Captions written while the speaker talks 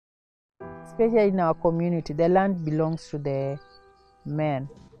especially in our community, the land belongs to the men.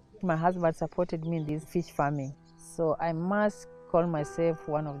 My husband supported me in this fish farming, so I must call myself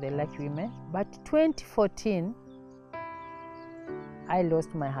one of the lucky women. But 2014, I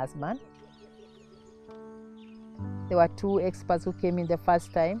lost my husband. There were 2 experts who came in the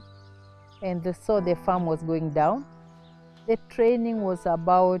first time, and they saw the farm was going down. The training was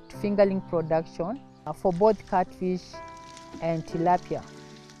about fingerling production for both catfish and tilapia.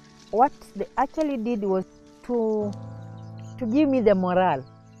 What they actually did was to give me the morale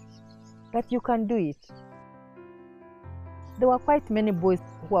that you can do it. There were quite many boys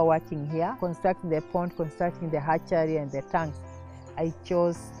who are working here, constructing the pond, constructing the hatchery and the tanks. I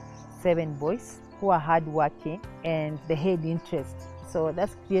chose 7 boys who are hardworking and they had interest. So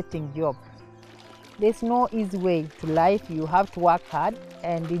that's creating jobs. There's no easy way to life. You have to work hard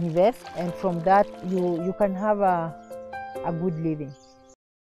and invest, and from that you can have a good living.